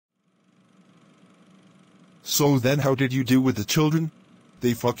So then how did you do with the children?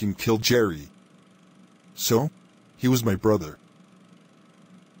 They fucking killed Jerry. So? He was my brother.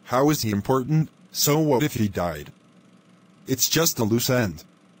 How is he important? So what if he died? It's just a loose end.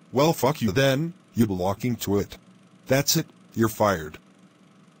 Well, fuck you then, you belonging to it. That's it, you're fired.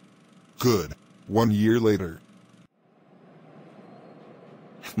 Good. 1 year later.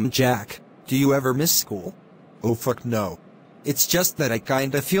 Jack, do you ever miss school? Oh fuck no. It's just that I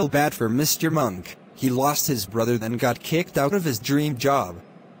kinda feel bad for Mr. Monk. He lost his brother then got kicked out of his dream job.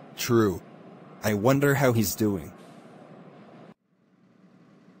 True. I wonder how he's doing.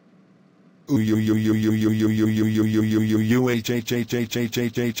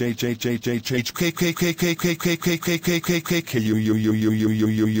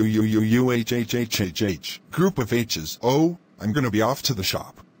 Group of H's. Oh, I'm gonna be off to the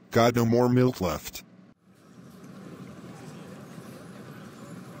shop. Got no more milk left.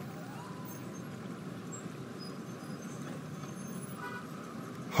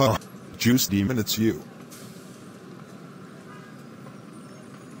 Huh. Juice Demon, it's you.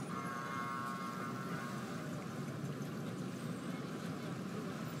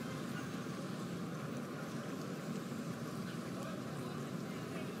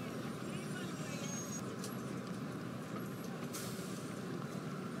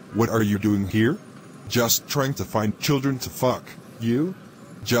 What are you doing here? Just trying to find children to fuck. You?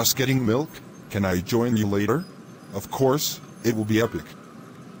 Just getting milk? Can I join you later? Of course, it will be epic.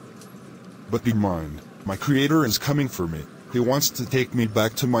 But be mind, my creator is coming for me. He wants to take me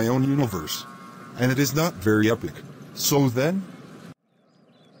back to my own universe. And it is not very epic. So then?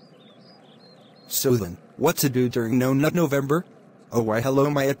 What to do during No Nut November? Oh why hello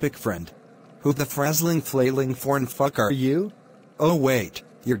my epic friend. Who the frazzling flailing foreign fuck are you? Oh wait,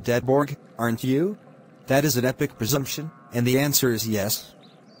 you're Deadborg, aren't you? That is an epic presumption, and the answer is yes.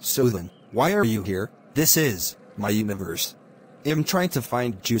 So then, why are you here? This is my universe. I'm trying to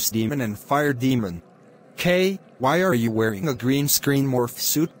find Juice Demon and Fire Demon. K, why are you wearing a green screen morph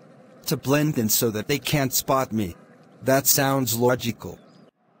suit? To blend in so that they can't spot me. That sounds logical.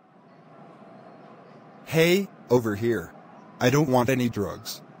 Hey, over here. I don't want any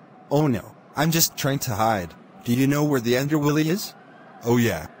drugs. Oh no, I'm just trying to hide. Do you know where the Ender Willy is? Oh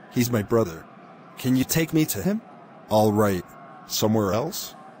yeah, he's my brother. Can you take me to him? Alright. Somewhere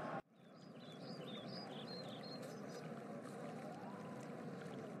else?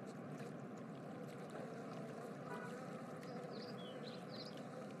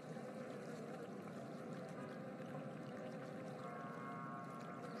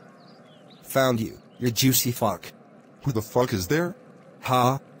 Found you, you juicy fuck. Who the fuck is there?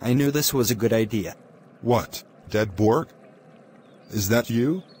 Ha, I knew this was a good idea. What, Deadborg? Is that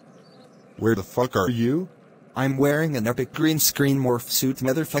you? Where the fuck are you? I'm wearing an epic green screen morph suit,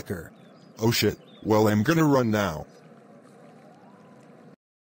 motherfucker. Oh shit, well I'm gonna run now.